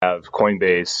have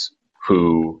Coinbase,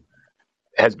 who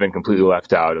has been completely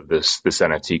left out of this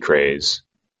NFT craze,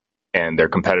 and their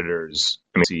competitors,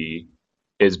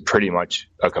 is pretty much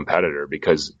a competitor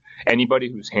because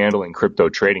anybody who's handling crypto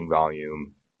trading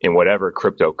volume in whatever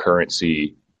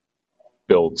cryptocurrency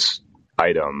builds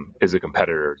item is a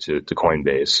competitor to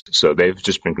Coinbase. So they've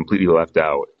just been completely left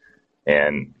out,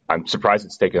 and I'm surprised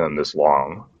it's taken them this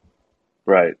long.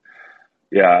 Right.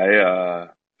 Yeah,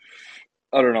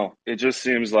 I don't know. It just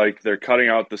seems like they're cutting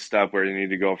out the step where you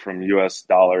need to go from US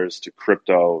dollars to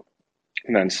crypto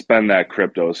and then spend that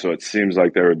crypto. So it seems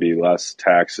like there would be less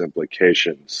tax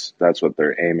implications. That's what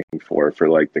they're aiming for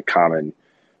like the common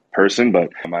person, but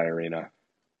my arena.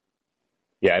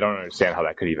 Yeah, I don't understand how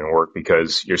that could even work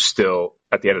because you're still,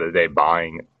 at the end of the day,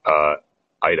 buying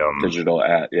item. Digital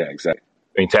ad. Yeah, exactly.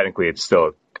 I mean, technically, it's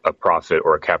still a profit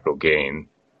or a capital gain.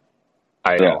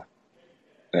 Yeah.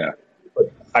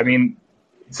 I mean,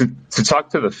 to talk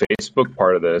to the Facebook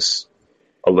part of this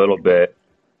a little bit,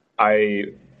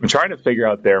 I'm trying to figure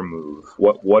out their move.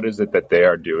 What is it that they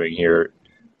are doing here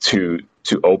to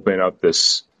open up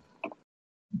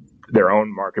their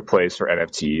own marketplace for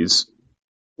NFTs,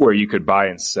 where you could buy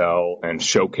and sell and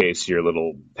showcase your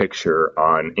little picture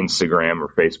on Instagram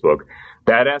or Facebook?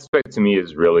 That aspect to me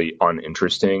is really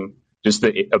uninteresting. Just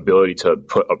the ability to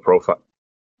put a profile.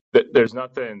 There's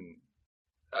nothing.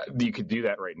 You could do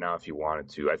that right now if you wanted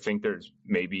to. I think there's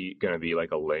maybe going to be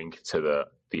like a link to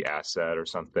the asset or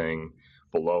something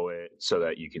below it so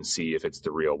that you can see if it's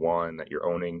the real one that you're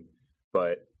owning.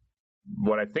 But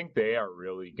what I think they are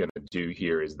really going to do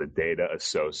here is the data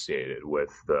associated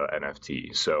with the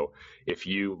NFT. So if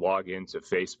you log into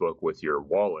Facebook with your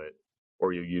wallet,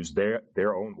 or you use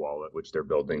their own wallet, which they're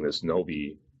building, this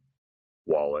Novi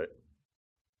wallet,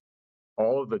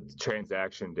 all of the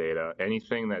transaction data,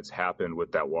 anything that's happened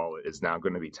with that wallet is now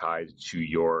going to be tied to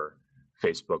your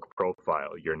Facebook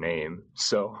profile, your name.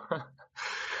 So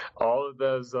all of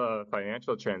those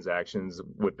financial transactions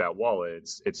with that wallet,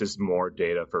 it's just more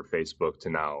data for Facebook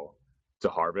to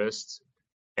harvest.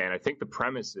 And I think the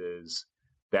premise is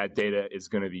that data is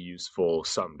going to be useful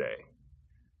someday.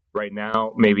 Right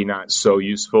now, maybe not so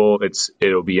useful.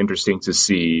 It'll be interesting to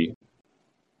see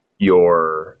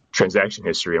your transaction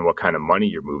history and what kind of money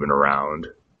you're moving around.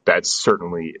 That's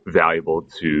certainly valuable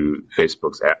to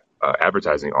Facebook's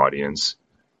advertising audience.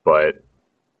 But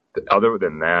other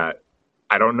than that,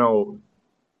 I don't know.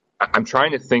 I'm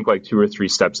trying to think like 2 or 3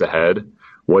 steps ahead.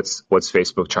 What's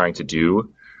Facebook trying to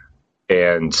do?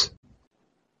 And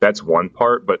that's one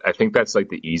part, but I think that's like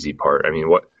the easy part. I mean,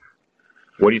 what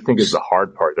do you think is the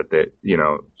hard part that they,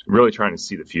 really trying to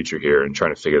see the future here and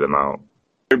trying to figure them out?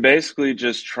 They're basically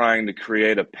just trying to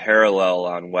create a parallel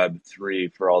on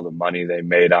Web3 for all the money they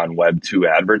made on Web2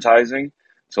 advertising.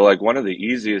 So like one of the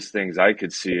easiest things I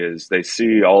could see is they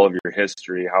see all of your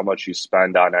history, how much you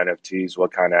spend on NFTs,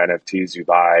 what kind of NFTs you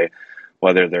buy,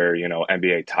 whether they're,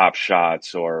 NBA Top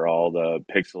Shots or all the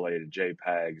pixelated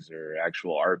JPEGs or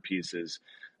actual art pieces.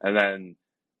 And then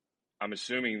I'm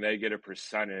assuming they get a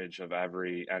percentage of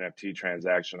every NFT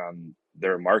transaction on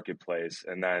their marketplace.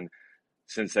 And then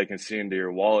since they can see into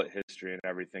your wallet history and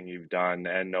everything you've done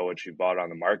and know what you bought on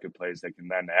the marketplace, they can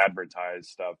then advertise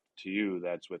stuff to you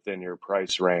that's within your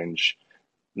price range,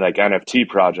 like NFT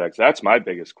projects. That's my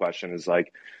biggest question is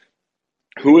like,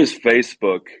 who is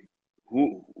Facebook?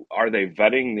 Who are they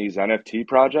vetting these NFT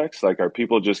projects? Like, are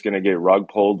people just going to get rug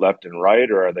pulled left and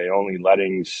right, or are they only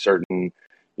letting certain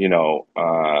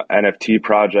NFT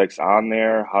projects on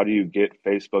there? How do you get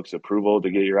Facebook's approval to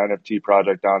get your NFT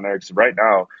project on there? Because right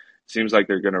now, it seems like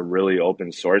they're going to really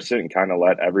open source it and kind of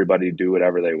let everybody do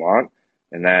whatever they want.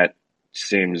 And that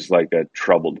seems like a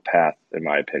troubled path, in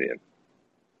my opinion.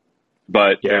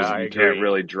 But you can't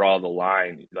really draw the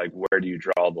line. Like, where do you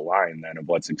draw the line then of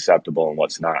what's acceptable and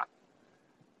what's not?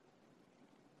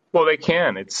 Well, they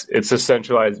can. It's a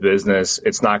centralized business.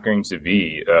 It's not going to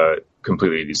be a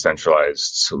completely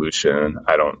decentralized solution.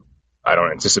 I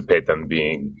don't anticipate them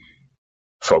being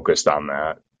focused on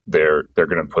that. They're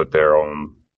going to put their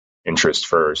own interest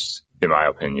first, in my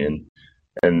opinion.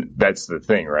 And that's the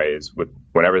thing, right? Is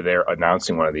whenever they're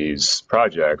announcing one of these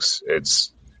projects,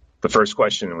 it's the first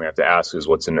question we have to ask is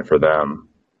what's in it for them.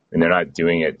 And they're not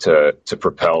doing it to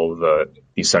propel the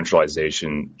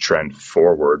decentralization trend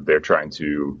forward. They're trying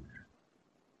to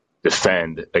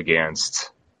defend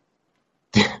against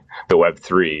the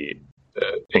Web3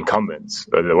 incumbents,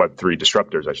 or the Web3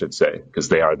 disruptors, I should say, because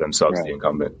they are themselves the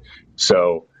incumbent.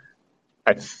 So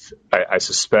I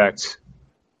suspect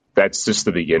that's just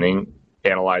the beginning,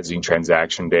 analyzing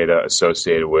transaction data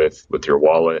associated with your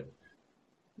wallet,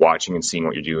 watching and seeing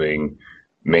what you're doing,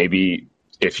 maybe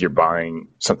if you're buying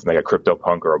something like a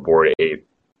CryptoPunk or a Bored Ape,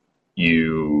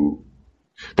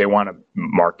 they want to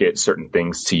market certain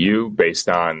things to you based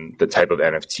on the type of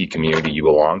NFT community you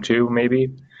belong to, maybe.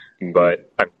 Mm-hmm.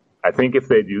 But I think if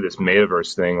they do this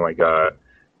metaverse thing, like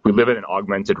we live in an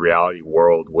augmented reality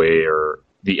world where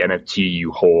the NFT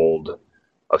you hold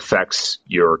affects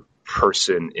your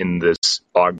person in this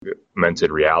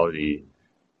augmented reality.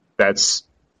 That's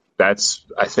I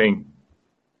think,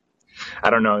 I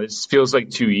don't know. This feels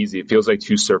like too easy. It feels like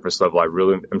too surface level.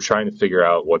 I'm trying to figure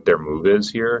out what their move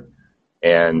is here,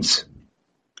 and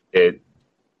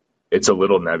it's a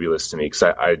little nebulous to me because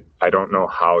I don't know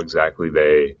how exactly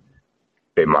they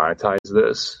monetize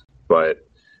this, but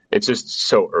it's just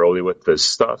so early with this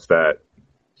stuff that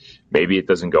maybe it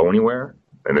doesn't go anywhere,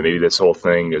 and then maybe this whole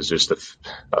thing is just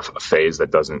a phase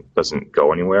that doesn't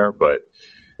go anywhere. But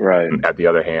Right. at the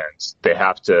other hand, they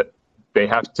have to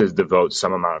devote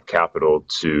some amount of capital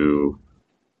to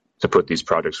put these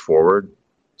projects forward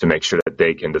to make sure that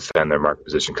they can defend their market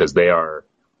position, because they are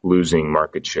losing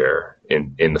market share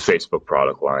in the Facebook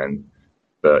product line.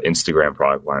 The Instagram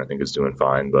product line, I think, is doing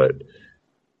fine, but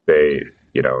they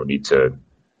need to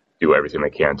do everything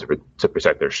they can to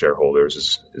protect their shareholders.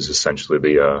 Is essentially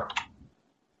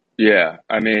Yeah,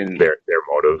 I mean, their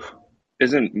motive.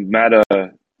 isn't Meta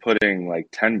putting like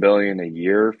 10 billion a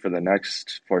year for the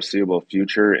next foreseeable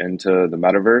future into the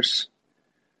metaverse?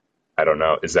 I don't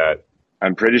know. Is that?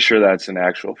 I'm pretty sure that's an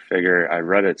actual figure. I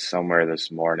read it somewhere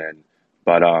this morning,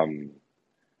 but I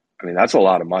mean, that's a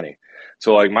lot of money.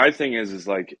 So like my thing is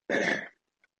like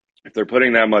if they're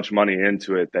putting that much money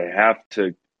into it, they have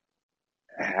to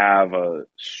have a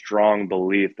strong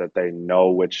belief that they know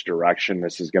which direction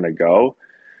this is going to go.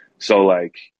 So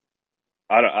like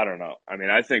I don't know. I mean,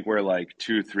 I think we're like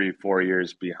 2, 3, 4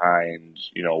 years behind,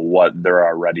 what they're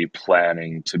already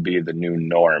planning to be the new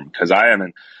norm. Because I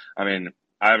mean,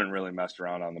 I haven't really messed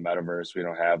around on the metaverse. We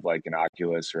don't have like an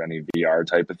Oculus or any VR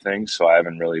type of thing. So I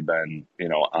haven't really been,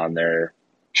 on there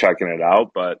checking it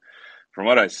out. But from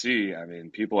what I see, I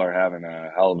mean, people are having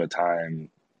a hell of a time,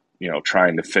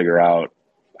 trying to figure out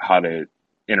how to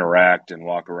interact and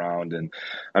walk around. And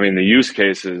I mean, the use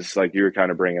cases, like you were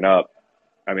kind of bringing up,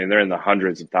 I mean, they're in the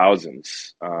hundreds of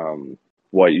thousands.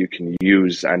 What you can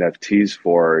use NFTs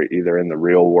for, either in the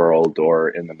real world or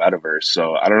in the metaverse.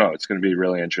 So I don't know. It's going to be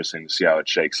really interesting to see how it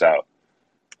shakes out.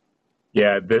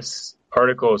 Yeah, this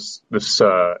article, this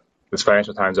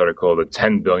Financial Times article, the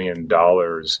 $10 billion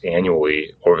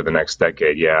annually over the next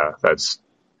decade. Yeah, that's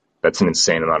an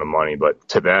insane amount of money. But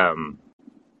to them,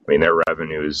 I mean, their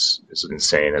revenue is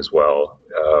insane as well.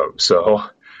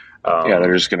 Yeah,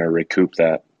 they're just going to recoup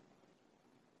that.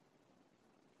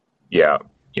 Yeah,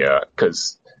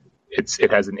 because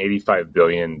it has an $85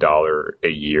 billion a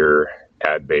year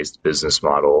ad based business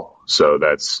model. So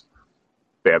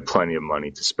they have plenty of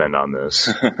money to spend on this,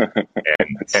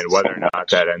 and whether or not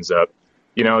that ends up,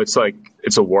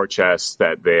 it's a war chest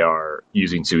that they are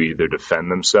using to either defend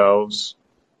themselves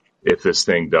if this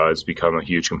thing does become a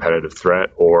huge competitive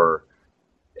threat, or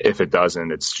if it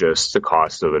doesn't, it's just the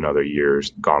cost of another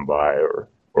year's gone by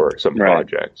or some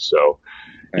project. So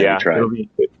yeah,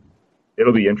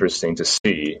 it'll be interesting to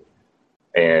see,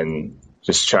 and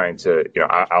just trying to,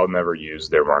 I'll never use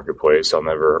their marketplace. I'll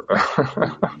never.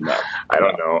 I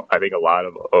don't know. I think a lot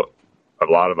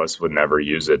of us would never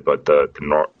use it, but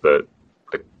the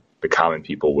common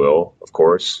people will, of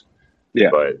course. Yeah.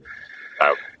 But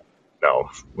no,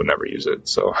 would never use it.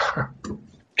 So.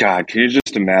 God, can you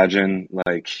just imagine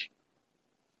like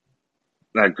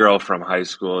that girl from high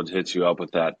school hits you up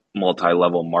with that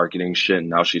multi-level marketing shit, and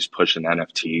now she's pushing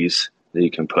NFTs that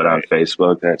you can put on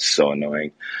Facebook? That's so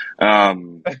annoying. You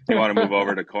want to move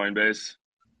over to Coinbase?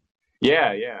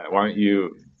 Yeah. Why don't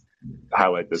you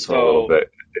highlight this one a little bit?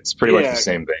 It's pretty much the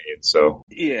same vein. So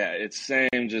yeah, it's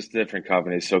same, just different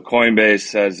companies. So Coinbase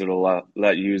says it'll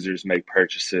let users make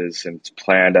purchases in its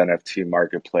planned NFT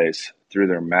marketplace through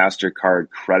their MasterCard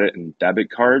credit and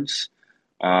debit cards.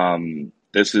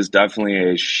 This is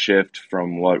definitely a shift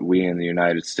from what we in the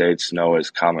United States know as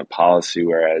common policy,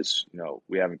 whereas,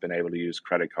 we haven't been able to use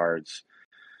credit cards.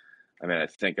 I mean, I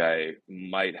think I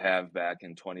might have back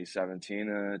in 2017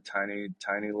 a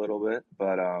tiny little bit,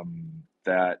 but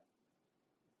that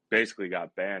basically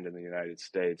got banned in the United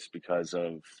States because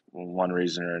of one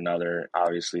reason or another.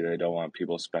 Obviously, they don't want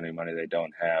people spending money they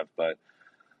don't have, but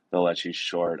they'll let you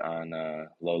short on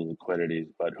low liquidity.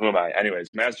 But who am I? Anyways,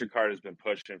 MasterCard has been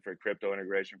pushing for crypto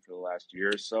integration for the last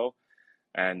year or so.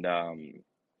 And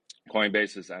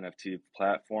Coinbase's NFT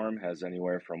platform has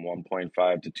anywhere from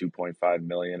 1.5 to 2.5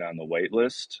 million on the wait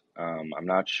list. I'm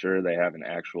not sure they have an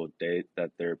actual date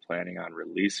that they're planning on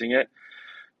releasing it,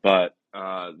 but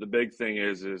The big thing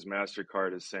is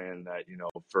MasterCard is saying that,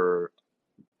 for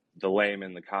the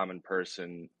layman, the common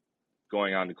person,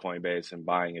 going onto Coinbase and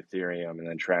buying Ethereum and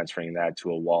then transferring that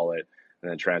to a wallet and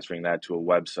then transferring that to a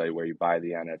website where you buy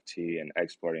the NFT and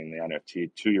exporting the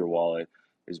NFT to your wallet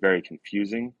is very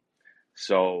confusing.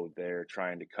 So they're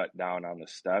trying to cut down on the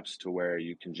steps to where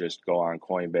you can just go on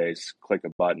Coinbase, click a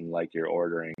button like you're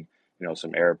ordering,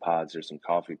 some AirPods or some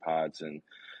coffee pods, and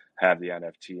have the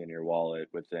NFT in your wallet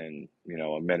within,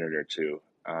 a minute or two.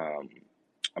 I'm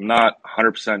not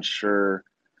 100% sure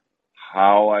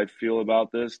how I feel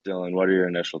about this. Dylan, what are your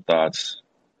initial thoughts?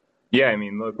 Yeah, I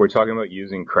mean, look, we're talking about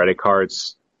using credit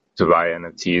cards to buy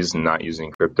NFTs and not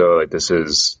using crypto. Like this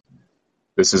is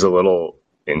a little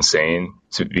insane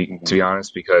to be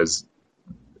honest, because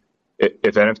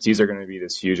if NFTs are going to be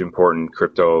this huge, important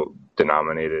crypto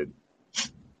denominated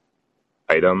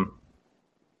item,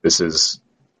 this is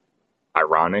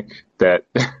ironic that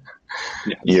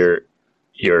Yes.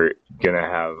 you're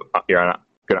gonna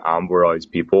onboard all these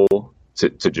people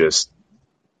to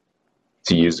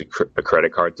use a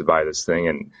credit card to buy this thing.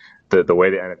 And the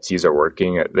way the NFTs are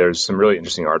working, there's some really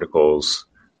interesting articles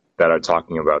that are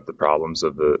talking about the problems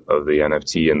of the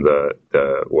NFT and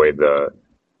the way the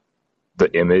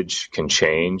image can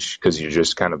change, because you're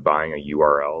just kind of buying a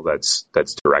URL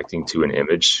that's directing to an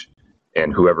image,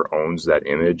 and whoever owns that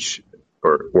image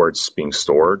or where it's being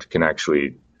stored can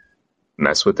actually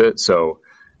mess with it. So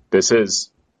this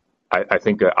is, I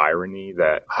think, an irony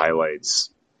that highlights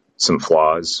some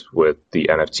flaws with the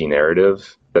NFT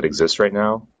narrative that exists right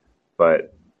now.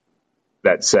 But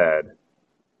that said,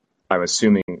 I'm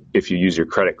assuming if you use your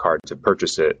credit card to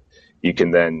purchase it, you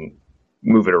can then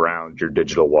move it around your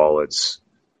digital wallets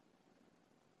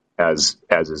as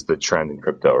is the trend in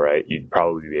crypto, right? You'd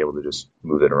probably be able to just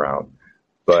move it around.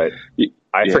 But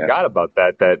I forgot about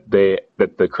that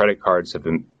the credit cards have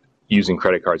been using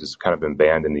credit cards has kind of been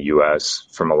banned in the US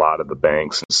from a lot of the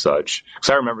banks and such. Because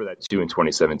I remember that too in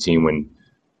 2017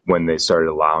 when they started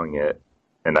allowing it,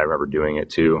 and I remember doing it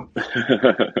too.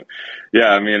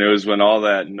 Yeah, I mean, it was when all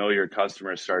that know your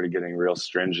customer started getting real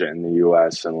stringent in the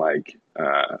US, and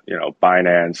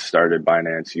Binance started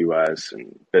Binance US,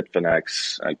 and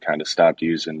Bitfinex I kind of stopped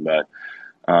using, but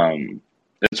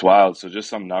it's wild. So just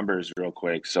some numbers real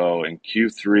quick. So in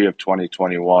Q3 of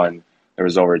 2021, there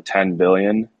was over 10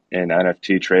 billion in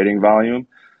NFT trading volume.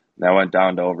 That went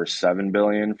down to over 7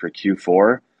 billion for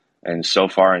Q4. And so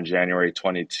far in January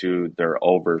 22, they're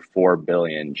over 4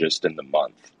 billion just in the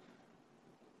month.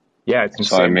 Yeah, it's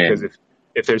insane, because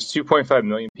if there's 2.5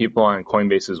 million people on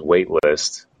Coinbase's wait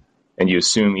list, and you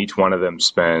assume each one of them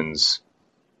spends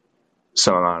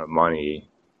some amount of money,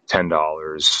 $10,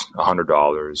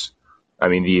 $100, I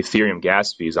mean, the Ethereum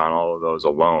gas fees on all of those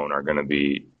alone are going to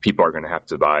be, people are going to have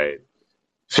to buy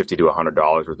 $50 to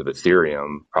 $100 worth of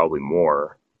Ethereum, probably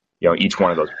more, each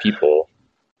one of those people.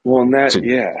 Well, and that,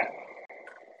 yeah.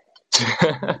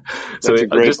 So That's a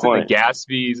great just point. The gas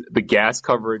fees, the gas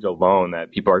coverage alone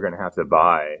that people are going to have to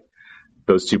buy,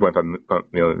 those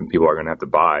 2.5 million people are going to have to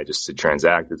buy just to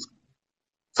transact, it's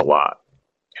a lot.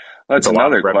 That's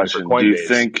another question. Do you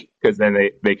think, because then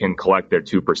they can collect their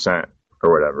 2%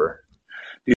 or whatever.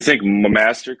 Do you think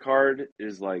MasterCard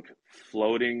is like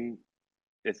floating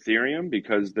Ethereum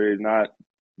because they're not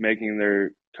making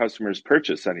their customers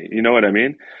purchase any? You know what I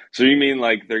mean? So you mean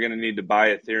like they're going to need to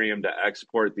buy Ethereum to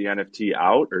export the NFT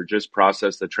out, or just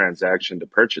process the transaction to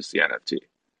purchase the NFT?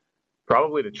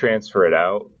 Probably to transfer it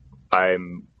out. I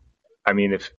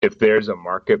mean, if there's a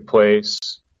marketplace,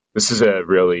 this is a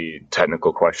really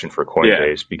technical question for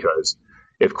Coinbase, because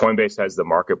if Coinbase has the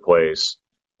marketplace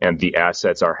and the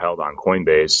assets are held on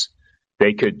Coinbase,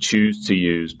 they could choose to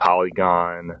use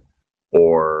Polygon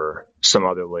or some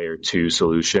other layer 2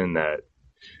 solution that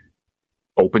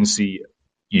OpenSea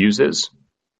uses.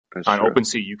 That's on true.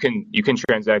 OpenSea, you can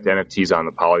transact NFTs on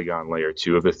the Polygon layer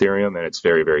 2 of Ethereum, and it's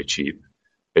very, very cheap.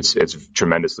 It's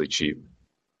tremendously cheap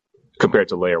compared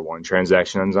to layer 1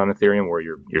 transactions on Ethereum, where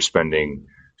you're spending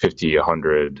 $50,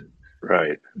 $100,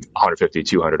 right, $150,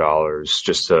 $200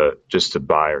 just to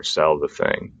buy or sell the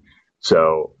thing.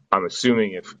 So I'm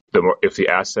assuming if the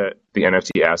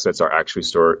NFT assets are actually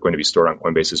going to be stored on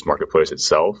Coinbase's marketplace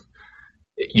itself,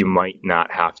 you might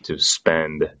not have to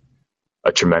spend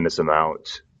a tremendous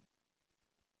amount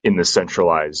in the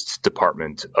centralized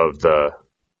department of the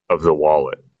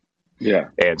wallet. Yeah.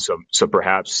 And so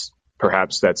perhaps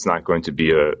that's not going to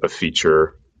be a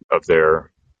feature of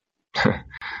their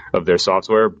of their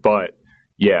software. But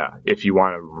yeah, if you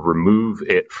want to remove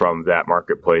it from that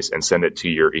marketplace and send it to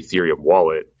your Ethereum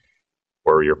wallet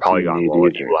or your Polygon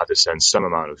wallet, you will have to send some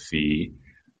amount of fee.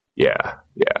 Yeah.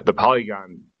 The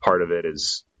Polygon part of it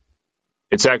is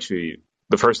it's actually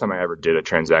the first time I ever did a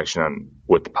transaction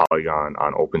with Polygon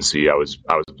on OpenSea. I was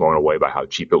blown away by how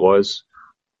cheap it was.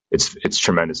 It's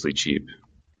tremendously cheap.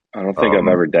 I don't think I've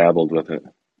ever dabbled with it.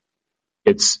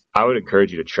 I would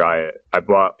encourage you to try it. I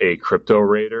bought a Crypto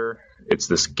Raider. It's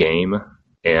this game,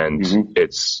 and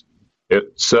it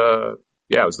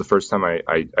was the first time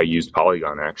I used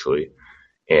Polygon actually,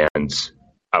 and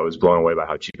I was blown away by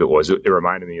how cheap it was. It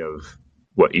reminded me of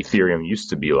what Ethereum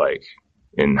used to be like,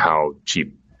 and how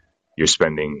cheap you're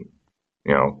spending,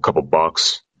 a couple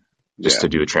bucks just to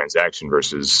do a transaction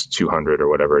versus 200 or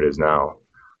whatever it is now.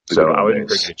 So I would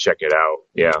encourage you to check it out.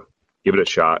 Yeah, give it a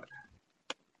shot.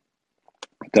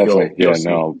 Definitely.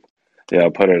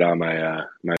 I'll put it on my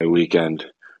my weekend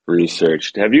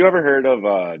research. Have you ever heard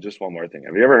of just one more thing?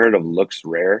 Have you ever heard of Looks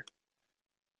Rare?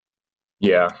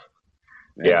 Yeah.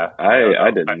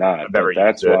 I did not. But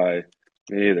that's why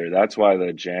me either. That's why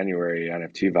the January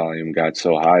NFT volume got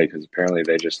so high, because apparently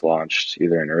they just launched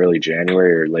either in early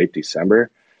January or late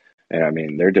December, and I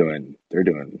mean they're doing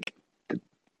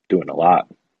a lot.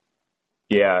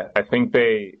 Yeah, I think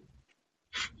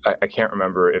I can't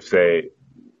remember if they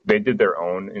did their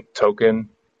own token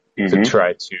to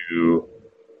try to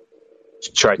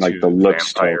like the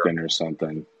Looks token or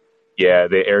something. Yeah,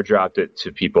 they airdropped it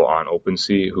to people on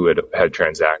OpenSea who had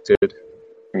transacted.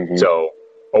 So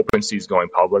OpenSea's going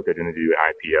public. They're going to do an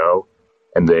IPO,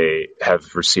 and they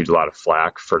have received a lot of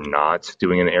flack for not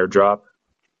doing an airdrop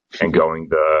and going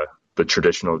the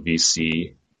traditional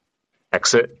VC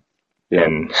exit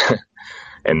and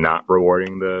not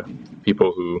rewarding the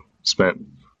people who spent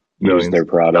millions their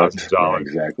product. Of dollars.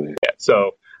 Yeah, exactly. Yeah,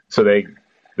 so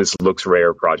this Looks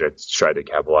Rare project tried to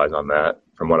capitalize on that,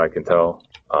 from what I can tell.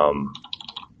 Or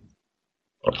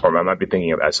I might be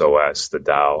thinking of SOS, the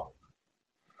DAO.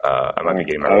 I might be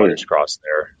getting my wires crossed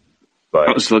there. But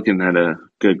I was looking at a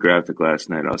good graphic last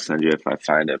night. I'll send you if I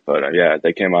find it. But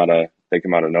they came out of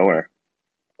nowhere.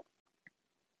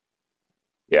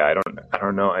 Yeah, I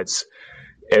don't know.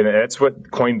 And that's what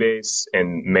Coinbase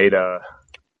and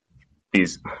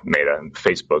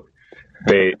Facebook,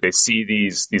 they see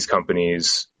these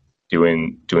companies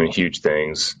doing huge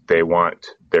things. They want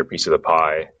their piece of the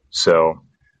pie. So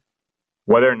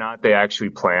whether or not they actually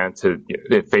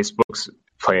if Facebook's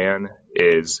plan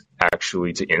is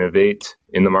actually to innovate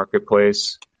in the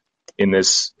marketplace in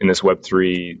this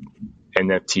Web3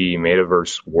 NFT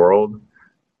metaverse world,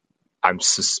 I'm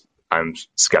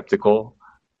skeptical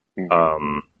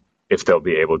if they'll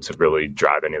be able to really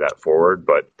drive any of that forward.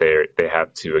 But they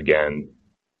have to, again,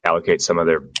 allocate some of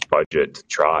their budget to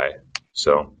try.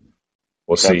 So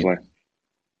we'll see.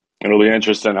 It'll be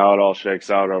interesting how it all shakes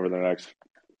out over the next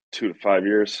 2 to 5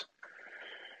 years.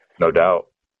 No doubt.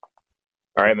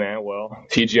 All right, man. Well,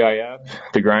 TGIF,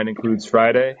 the grind includes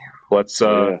Friday. Let's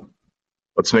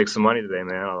make some money today,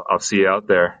 man. I'll see you out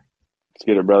there. Let's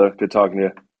get it, brother. Good talking to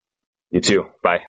you. You too. Bye.